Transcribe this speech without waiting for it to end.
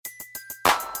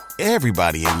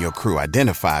Everybody in your crew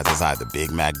identifies as either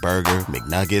Big Mac Burger,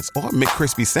 McNuggets, or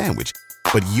McCrispy Sandwich.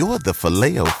 But you're the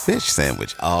Filet-O-Fish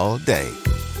Sandwich all day.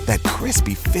 That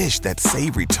crispy fish, that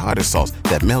savory tartar sauce,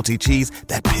 that melty cheese,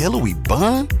 that pillowy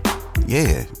bun.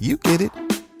 Yeah, you get it.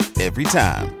 Every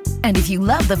time. And if you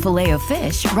love the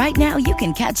Filet-O-Fish, right now you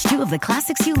can catch two of the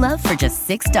classics you love for just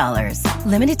 $6.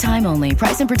 Limited time only.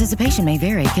 Price and participation may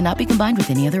vary. Cannot be combined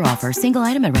with any other offer. Single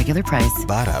item at regular price.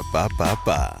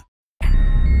 Ba-da-ba-ba-ba.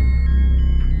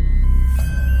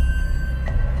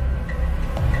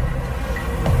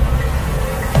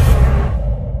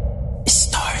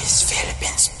 Stories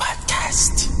Philippines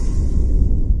Podcast.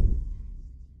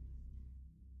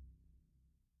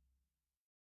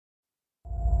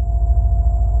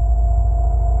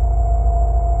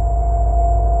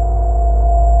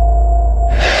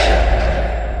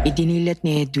 Idinilat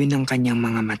ni Edwin ang kanyang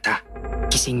mga mata.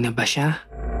 Kising na ba siya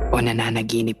o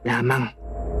nananaginip lamang?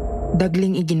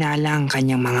 Dagling iginala ang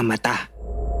kanyang mga mata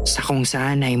sa kung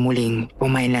saan ay muling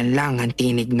pumailan lang ang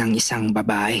tinig ng isang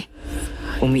babae.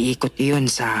 Umiikot iyon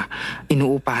sa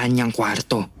inuupahan niyang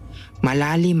kwarto.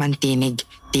 Malalim ang tinig,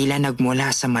 tila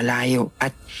nagmula sa malayo at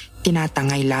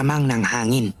tinatangay lamang ng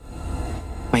hangin.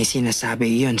 May sinasabi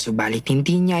iyon subalit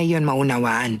hindi niya iyon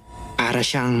maunawaan. Para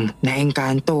siyang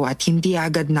naengkanto at hindi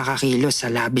agad nakakilos sa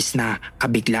labis na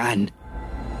kabiglaan.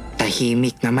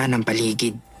 Tahimik naman ang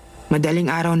paligid.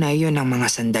 Madaling araw na iyon ang mga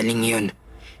sandaling iyon.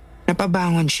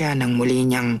 Napabangon siya nang muli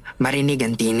niyang marinig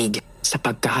ang tinig. Sa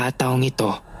pagkakataong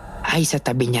ito ay sa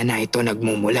tabi niya na ito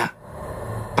nagmumula.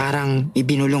 Parang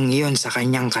ibinulong iyon sa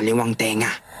kanyang kaliwang tenga.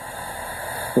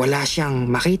 Wala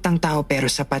siyang makitang tao pero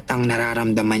sapat ang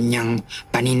nararamdaman niyang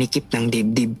paninikip ng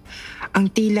dibdib. Ang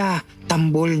tila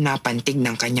tambol na pantig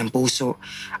ng kanyang puso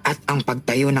at ang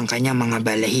pagtayo ng kanyang mga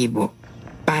balahibo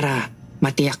para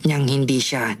matiyak niyang hindi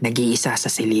siya nag-iisa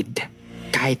sa silid.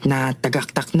 Kahit na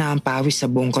tagaktak na ang pawis sa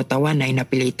buong katawan ay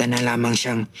napilitan na lamang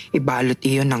siyang ibalot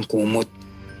iyon ng kumot.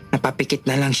 Napapikit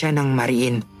na lang siya ng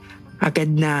mariin.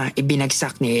 Agad na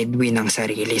ibinagsak ni Edwin ang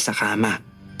sarili sa kama.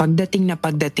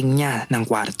 Pagdating niya ng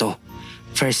kwarto,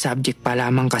 first subject pa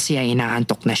lamang kasi ay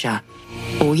inaantok na siya.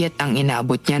 Puyat ang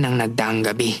inaabot niya ng nagdaang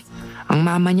gabi. Ang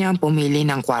mama niya ang pumili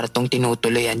ng kwartong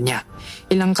tinutuloyan niya.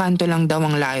 Ilang kanto lang daw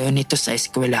ang layo nito sa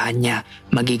eskwelahan niya.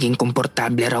 Magiging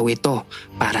komportable raw ito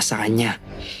para sa kanya.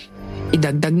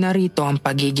 Idagdag na rito ang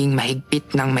pagiging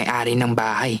mahigpit ng may-ari ng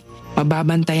bahay.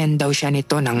 Mababantayan daw siya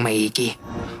nito ng maigi.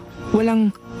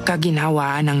 Walang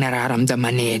kaginhawaan ang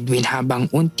nararamdaman ni Edwin habang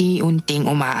unti-unting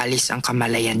umaalis ang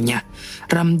kamalayan niya.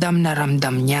 Ramdam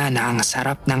niya na ang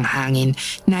sarap ng hangin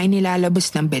na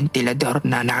inilalabas ng bentilador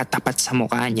na nakatapat sa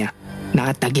mukha niya.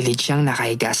 Nakatagilid siyang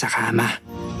nakahiga sa kama.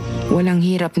 Walang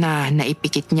hirap na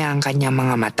naipikit niya ang kanyang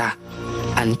mga mata.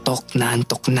 Antok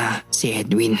na si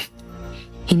Edwin.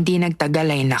 Hindi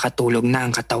nagtagal ay nakatulog na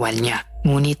ang katawan niya.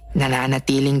 Ngunit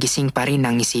nananatiling gising pa rin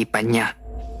ang isipan niya.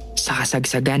 Sa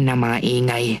kasagsagan ng mga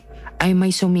ingay ay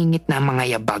may sumingit na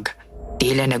mga yabag.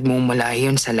 Tila nagmumula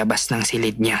yun sa labas ng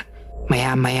silid niya.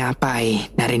 Maya-maya pa ay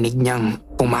narinig niyang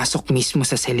pumasok mismo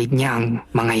sa silid niya ang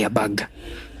mga yabag.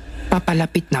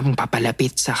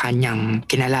 Papalapit sa kanyang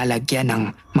kinalalagyan ng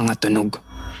mga tunog.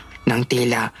 Nang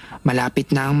tila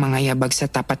malapit na ang mga yabag sa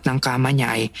tapat ng kama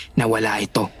niya ay nawala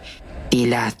ito.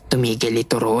 Tila tumigil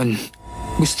ito roon.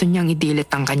 Gusto niyang idilit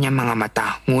ang kanyang mga mata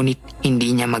ngunit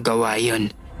hindi niya magawa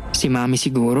yun. Si Mami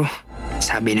siguro,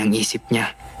 sabi ng isip niya.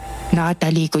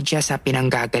 Nakatalikod siya sa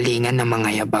pinanggagalingan ng mga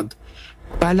yabag.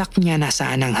 Balak niya na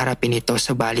saan ang harapin ito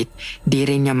subalit di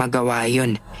rin niya magawa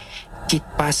yun. Higit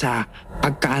pa sa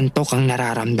pagkaantok ang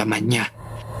nararamdaman niya.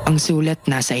 Ang sulat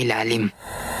nasa ilalim.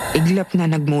 Iglap na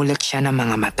nagmulat siya ng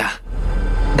mga mata.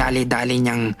 Dali-dali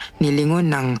niyang nilingon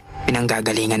ng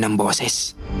pinanggagalingan ng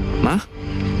boses. Ma?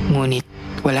 Ngunit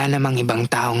wala namang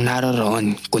ibang taong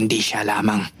naroroon kundi siya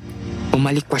lamang.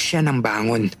 Umalikwas siya ng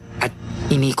bangon at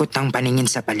inikot ang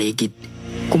paningin sa paligid.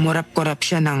 Kumurap-kurap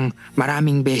siya ng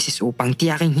maraming beses upang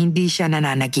tiyaking hindi siya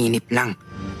nananaginip lang.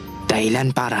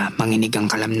 Dahilan para manginig ang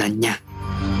kalamnan niya.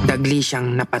 Dagli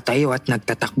siyang napatayo at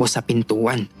nagtatakbo sa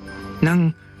pintuan.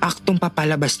 Nang aktong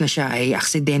papalabas na siya ay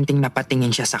aksidenteng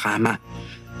napatingin siya sa kama.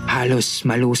 Halos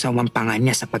malusaw ang panga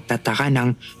niya sa pagtataka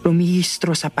nang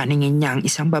rumihistro sa paningin niya ang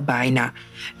isang babae na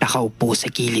nakaupo sa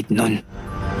gilid nun.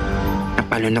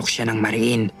 Napalunok siya ng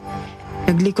mariin.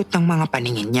 Naglikot ng mga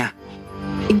paningin niya.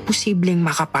 Imposibleng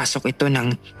makapasok ito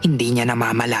nang hindi niya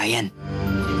namamalayan.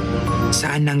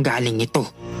 Saan nanggaling ito?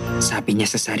 Sabi niya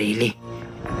sa sarili.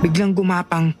 Biglang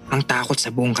gumapang ang takot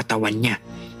sa buong katawan niya.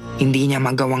 Hindi niya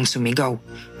magawang sumigaw,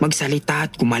 magsalita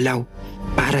at gumalaw.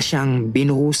 Para siyang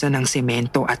binuhusan ng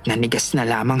semento at nanigas na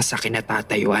lamang sa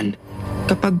kinatatayuan.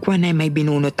 Kapagkuan ay may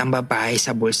binunot ang babae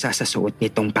sa bulsa sa suot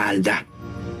nitong palda.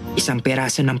 Isang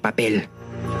piraso ng papel.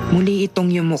 Muli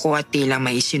itong yumuko at tila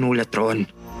may isinulat roon.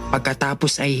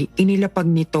 Pagkatapos ay inilapag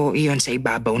nito iyon sa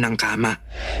ibabaw ng kama.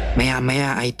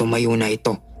 Maya-maya ay tumayo na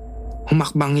ito.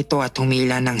 Humakbang ito at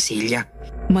humila ng silya.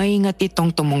 Maingat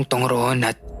itong tumungtong roon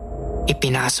at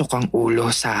ipinasok ang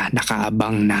ulo sa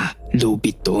nakaabang na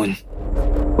lubid doon.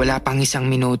 Wala pang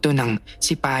isang minuto nang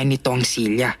sipahin nito ang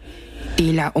silya.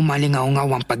 Tila umalingawngaw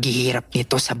ang paghihirap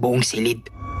nito sa buong silid.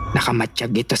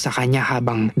 Nakamatsyag ito sa kanya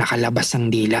habang nakalabas ang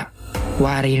dila.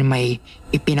 Wari may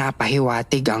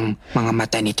ipinapahiwatig ang mga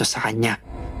mata nito sa kanya.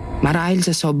 Marahil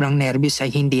sa sobrang nervyos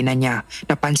ay hindi na niya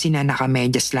napansin na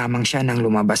nakamedyas lamang siya nang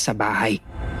lumabas sa bahay.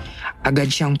 Agad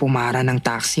siyang pumara ng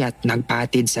taxi at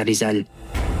nagpatid sa Rizal.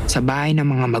 Sa bahay ng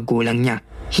mga magulang niya,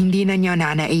 hindi na niya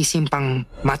nanaisin pang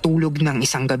matulog ng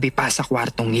isang gabi pa sa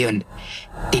kwartong iyon.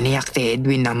 Tiniyak ni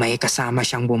Edwin na may kasama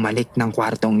siyang bumalik ng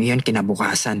kwartong iyon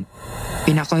kinabukasan.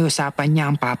 Pinakiusapan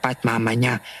niya ang papa at mama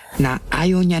niya na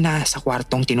ayaw niya na sa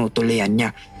kwartong tinutuloyan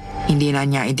niya. Hindi na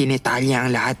niya idinitalya ang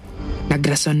lahat.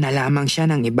 Nagrason na lamang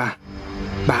siya ng iba.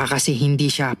 Baka kasi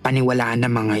hindi siya paniwalaan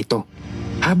ng mga ito.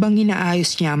 Habang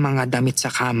inaayos niya ang mga damit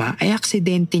sa kama ay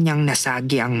aksidente niyang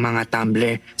nasagi ang mga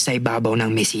tumbler sa ibabaw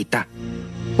ng mesita.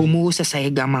 Pumuho sa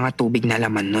sahig ang mga tubig na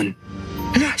laman nun.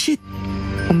 Ala, shit!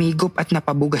 Umigop at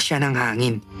napabugas siya ng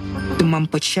hangin.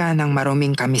 Tumampot siya ng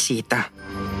maruming kamisita.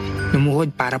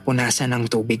 Lumuhod para punasan ng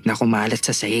tubig na kumalat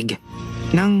sa sahig.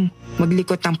 Nang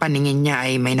maglikot ang paningin niya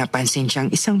ay may napansin siyang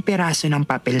isang piraso ng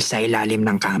papel sa ilalim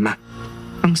ng kama.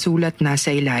 Ang sulat nasa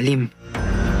ilalim.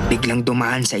 Biglang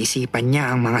dumaan sa isipan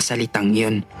niya ang mga salitang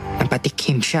iyon.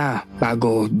 Napatikhim siya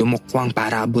bago dumukwang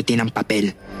para abutin ang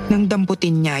papel. Nang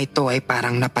damputin niya ito ay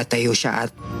parang napatayo siya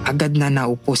at agad na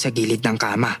naupo sa gilid ng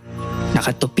kama.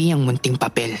 Nakatupi ang munting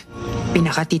papel.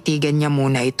 Pinakatitigan niya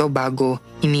muna ito bago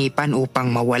hinipan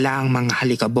upang mawala ang mga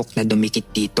halikabok na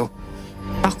dumikit dito.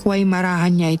 Pakway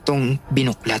marahan niya itong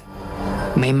binuklat.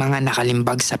 May mga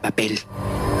nakalimbag sa papel.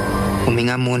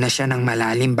 Huminga muna siya ng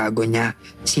malalim bago niya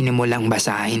sinimulang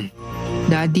basahin.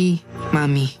 Daddy,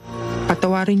 Mami,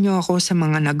 patawarin niyo ako sa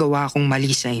mga nagawa kong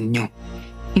mali sa inyo.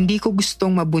 Hindi ko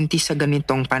gustong mabuntis sa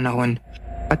ganitong panahon.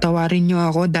 Patawarin niyo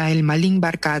ako dahil maling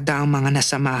barkada ang mga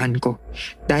nasamahan ko.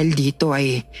 Dahil dito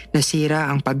ay nasira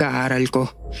ang pag-aaral ko.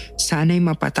 Sana'y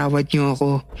mapatawad niyo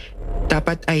ako.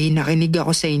 Dapat ay nakinig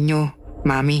ako sa inyo,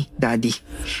 Mami, Daddy.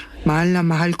 Mahal na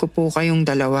mahal ko po kayong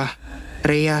dalawa.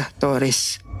 Rhea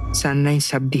Torres,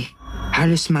 Sunrise Sabdi.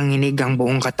 Halos manginig ang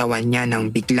buong katawan niya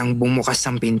nang biglang bumukas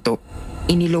ang pinto.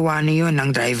 Iniluwa na yon ng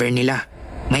driver nila.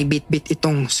 May bit-bit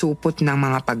itong supot ng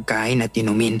mga pagkain at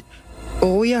inumin.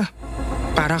 Oo ya,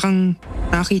 para kang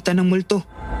nakita ng multo.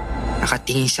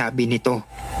 Nakatingin sabi nito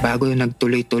bago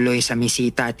nagtuloy-tuloy sa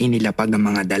misita at inilapag ang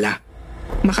mga dala.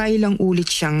 Makailang ulit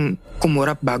siyang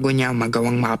kumurap bago niya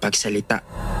magawang makapagsalita.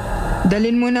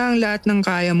 Dalin mo na ang lahat ng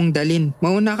kaya mong dalin.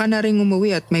 Mauna ka na rin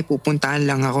umuwi at may pupuntahan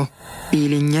lang ako.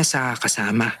 Piling niya sa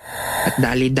kasama. At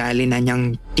dali-dali na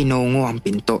niyang tinungo ang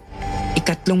pinto.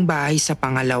 Ikatlong bahay sa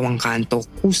pangalawang kanto,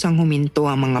 kusang huminto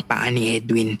ang mga paa ni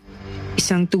Edwin.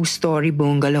 Isang 2-story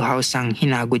bungalow house ang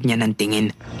hinagod niya ng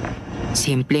tingin.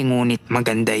 Simple ngunit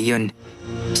maganda yun.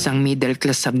 Isang middle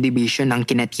class subdivision ang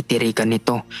kinatitirikan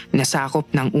nito na sakop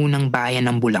ng unang bayan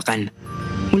ng Bulacan.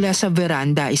 Mula sa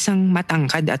veranda, isang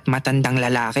matangkad at matandang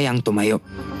lalaki ang tumayo.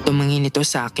 Tumingin ito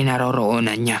sa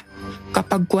kinaroroonan niya.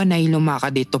 Kapag kuwan ay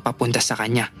lumakad dito papunta sa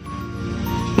kanya.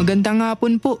 Magandang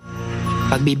hapon po.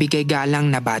 Pagbibigay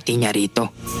galang na bati niya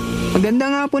rito.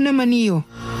 Magandang hapon naman iyo.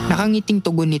 Nakangiting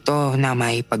tugon nito na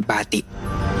may pagbati.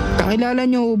 Kakilala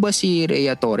niyo ba si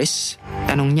Rhea Torres?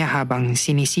 Tanong niya habang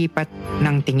sinisipat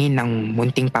ng tingin ng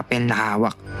munting papel na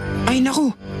hawak. Ay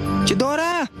naku!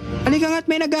 Chidora! Halika nga't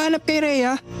may naghahanap kay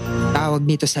Rhea. Tawag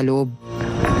nito sa loob.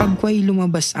 Pagkway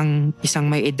lumabas ang isang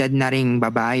may edad na ring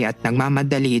babae at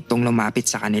nagmamadali itong lumapit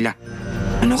sa kanila.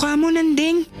 Ano ka mo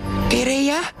nanding? Kay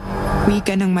Rhea?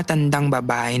 Wika ng matandang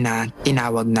babae na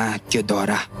tinawag na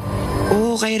Theodora.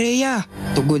 Oo, kay Rhea.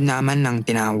 Tugod naman ng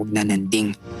tinawag na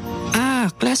nanding.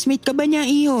 Classmate ka ba niya,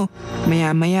 iyo?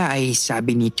 Maya-maya ay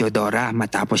sabi ni Theodora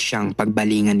matapos siyang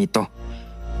pagbalingan nito.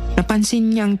 Napansin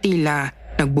niyang tila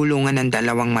nagbulungan ng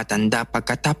dalawang matanda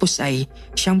pagkatapos ay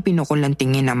siyang pinukol ng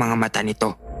tingin ng mga mata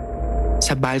nito.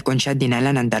 Sa balkon siya dinala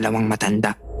ng dalawang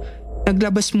matanda.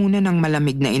 Naglabas muna ng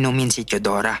malamig na inumin si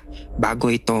Theodora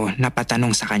bago ito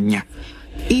napatanong sa kanya.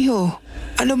 Iyo,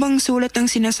 ano bang sulat ang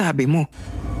sinasabi mo?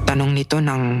 Tanong nito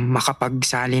nang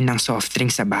makapagsalin ng soft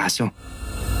drink sa baso.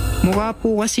 Mukha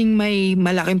po kasing may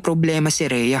malaking problema si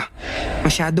Rhea.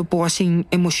 Masyado po kasing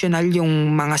emosyonal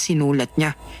yung mga sinulat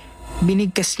niya.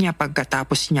 binigkas niya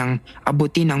pagkatapos niyang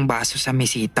abutin ang baso sa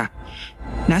mesita.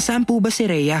 Nasaan po ba si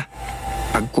Rhea?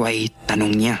 Pagkway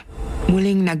tanong niya.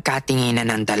 Muling nagkatinginan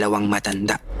ng dalawang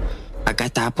matanda.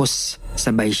 Pagkatapos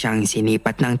sabay siyang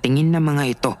sinipat ng tingin ng mga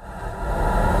ito.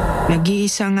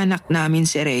 Nag-iisang anak namin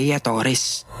si Rhea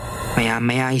Torres.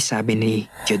 Maya-maya ay sabi ni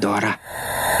Teodora.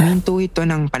 Huminto ito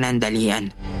ng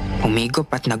panandalian. Umigop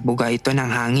at nagbuga ito ng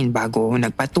hangin bago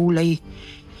nagpatuloy.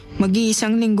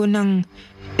 Mag-iisang linggo nang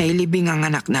nailibing ang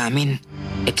anak namin.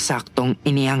 Eksaktong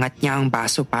iniangat niya ang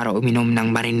baso para uminom nang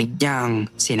marinig niya ang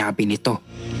sinabi nito.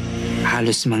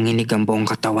 Halos manginig ang buong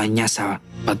katawan niya sa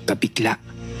pagkabigla.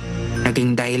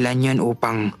 Naging dahilan yan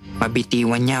upang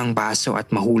mabitiwan niya ang baso at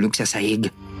mahulog sa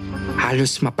sahig.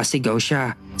 Halos mapasigaw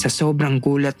siya sa sobrang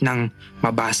gulat nang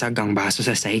mabasag ang baso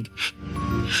sa sahig.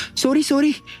 Sorry.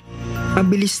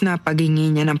 Mabilis na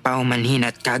paghingi niya ng paumanhin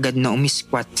at kagad na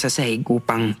umiskwat sa sahig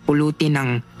upang pulutin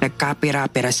ang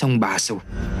nagkapira-pirasong baso.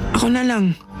 Ako na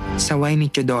lang, saway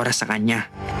ni Teodora sa kanya.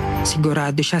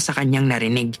 Sigurado siya sa kanyang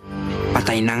narinig.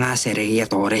 Patay na nga si Rhea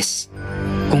Torres.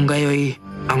 Kung gayoy,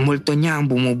 ang multo niya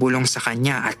ang bumubulong sa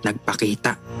kanya at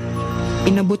nagpakita.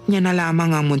 Inabot niya na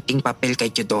lamang ang munting papel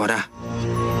kay Teodora.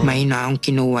 May naong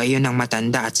kinuha yun ng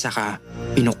matanda at saka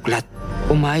pinuklat.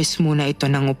 Umayos muna ito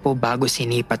ng upo bago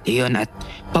sinipat iyon at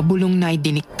pabulong na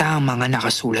idinikta ang mga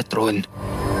nakasulat roon.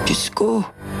 Diyos ko,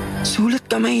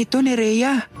 sulat kamay ito ni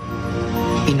Rhea.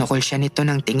 Pinukol siya nito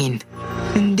ng tingin.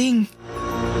 Nanding,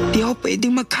 di ako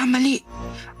pwedeng magkamali.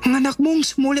 Ang anak mong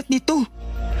sumulat nito.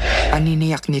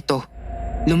 Paniniyak nito.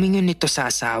 Lumingon nito sa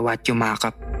asawa at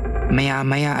yumakap.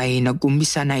 Maya-maya ay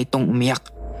nag-umbisa na itong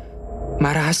umiyak.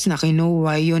 Marahas na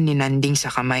kinuha yun ni Nanding sa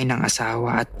kamay ng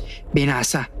asawa at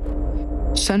binasa.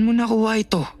 Saan mo nakuha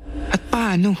ito? At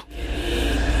paano?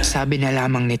 Sabi na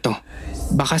lamang nito.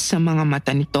 Bakas sa mga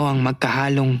mata nito ang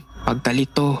magkahalong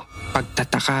pagkalito,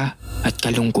 pagtataka at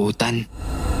kalungkutan.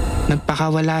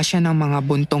 Nagpakawala siya ng mga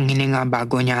buntong hininga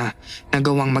bago niya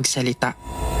nagawang magsalita.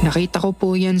 Nakita ko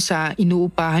po yan sa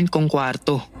inuupahan kong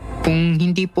kwarto. Kung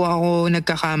hindi po ako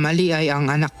nagkakamali ay ang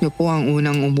anak niyo po ang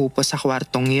unang umupo sa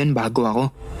kwartong iyon bago ako.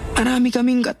 Marami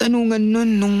kaming katanungan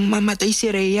nun nung mamatay si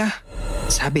Rhea,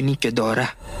 sabi ni Teodora.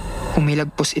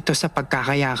 Umilagpos ito sa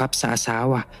pagkakayakap sa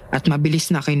asawa at mabilis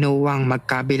na kinuha ang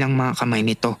magkabilang mga kamay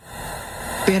nito.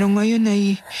 Pero ngayon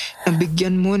ay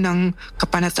nabigyan mo ng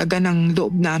kapanatagan ng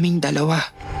loob naming dalawa.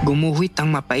 Gumuhit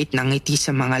ang mapait na ngiti sa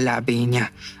mga labi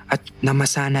niya at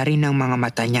namasana rin ang mga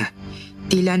mata niya.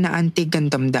 Tila naantig ang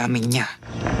damdamin niya.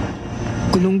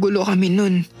 Gulong-gulo kami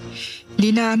nun.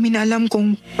 Di namin alam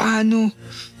kung paano,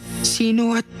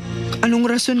 sino at anong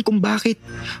rason kung bakit.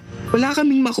 Wala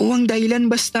kaming makuhang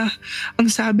dahilan basta ang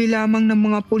sabi lamang ng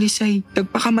mga pulis ay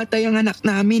nagpakamatay ang anak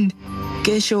namin.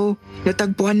 Kesyo,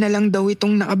 natagpuan na lang daw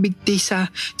itong nakabigti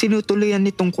sa tinutuluyan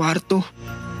nitong kwarto.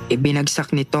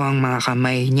 Ibinagsak nito ang mga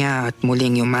kamay niya at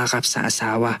muling yumakap sa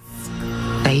asawa.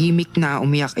 Tahimik na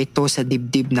umiyak ito sa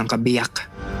dibdib ng kabiyak.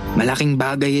 Malaking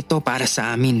bagay ito para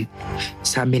sa amin,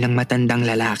 sabi ng matandang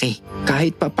lalaki.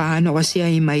 Kahit papaano kasi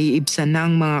ay maiibsan na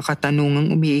ang mga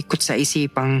katanungang umiikot sa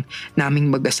isipang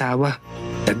naming mag-asawa.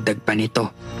 Dagdag pa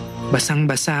nito,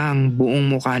 basang-basa ang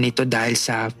buong mukha nito dahil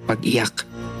sa pag-iyak.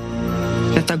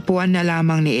 Natagpuan na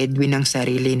lamang ni Edwin ang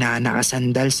sarili na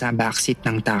nakasandal sa backseat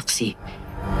ng taxi.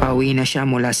 Pauwi na siya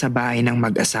mula sa bahay ng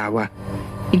mag-asawa.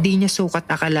 Hindi niya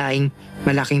sukat akalaing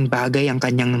malaking bagay ang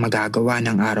kanyang magagawa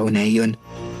ng araw na iyon.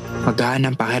 Magaan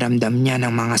ang pakiramdam niya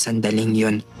ng mga sandaling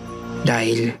yun.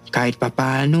 Dahil kahit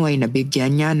papaano ay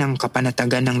nabigyan niya ng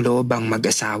kapanatagan ng loob ang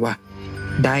mag-asawa.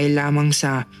 Dahil lamang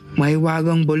sa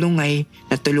mahiwagang bulong ay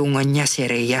natulungan niya si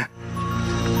Rhea.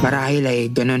 Marahil ay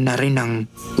ganun na rin ang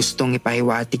gustong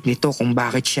ipahiwatig nito kung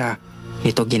bakit siya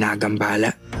nito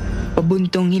ginagambala.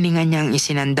 Pabuntong hininga niyang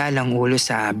isinandal ang ulo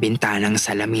sa bintanang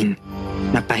salamin.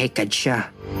 Napahikad siya.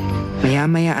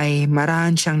 Maya-maya ay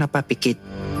marahan siyang napapikit.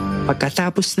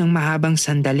 Pagkatapos ng mahabang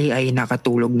sandali ay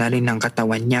nakatulog na rin ang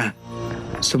katawan niya.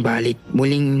 Subalit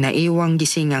muling naiwang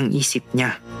gising ang isip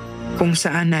niya. Kung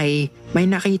saan ay may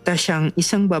nakita siyang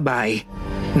isang babae.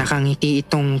 Nakangiti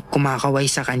itong kumakaway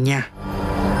sa kanya.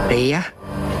 Rhea,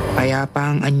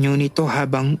 payapa ang anyo nito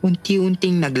habang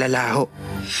unti-unting naglalaho.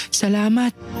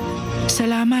 Salamat!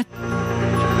 Salamat!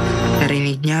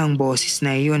 Narinig niya ang boses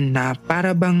na iyon na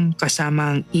para bang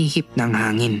kasama ang ihip ng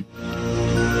hangin.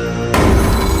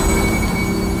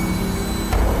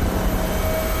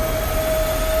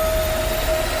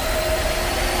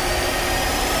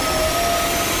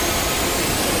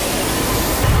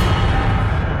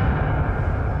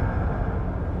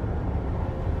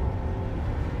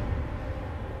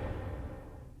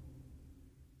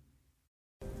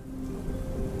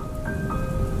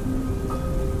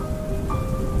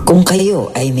 Kung kayo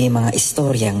ay may mga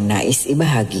istoryang nais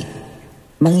ibahagi,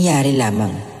 mangyari lamang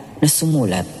na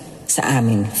sumulat sa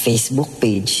aming Facebook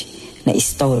page na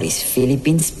Stories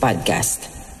Philippines Podcast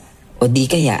o di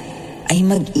kaya ay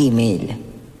mag-email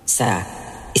sa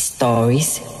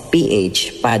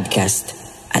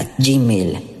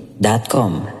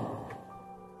storiesphpodcast@gmail.com.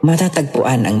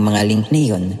 Matatagpuan ang mga link na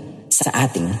iyon sa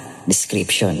ating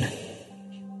description.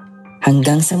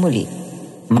 Hanggang sa muli,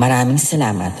 maraming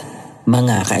salamat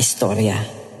mga kaistorya.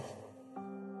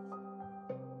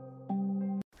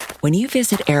 When you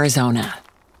visit Arizona,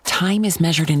 time is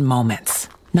measured in moments,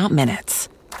 not minutes.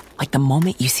 Like the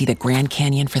moment you see the Grand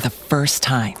Canyon for the first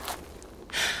time.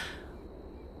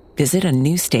 Visit a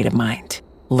new state of mind.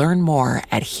 Learn more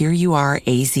at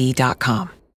hereyouareaz.com.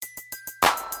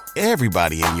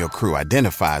 Everybody in your crew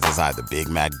identifies as either Big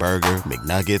Mac Burger,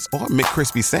 McNuggets, or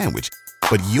McCrispy Sandwich.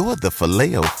 But you're the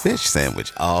Filet-O-Fish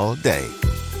Sandwich all day.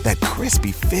 That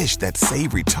crispy fish, that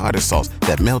savory tartar sauce,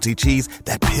 that melty cheese,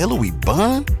 that pillowy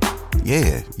bun.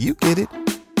 Yeah, you get it.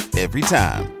 Every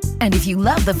time. And if you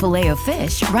love the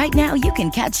Filet-O-Fish, right now you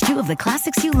can catch two of the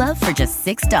classics you love for just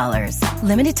 $6.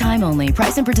 Limited time only.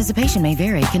 Price and participation may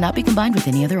vary. Cannot be combined with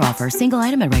any other offer. Single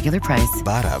item at regular price.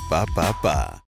 Ba-da-ba-ba-ba.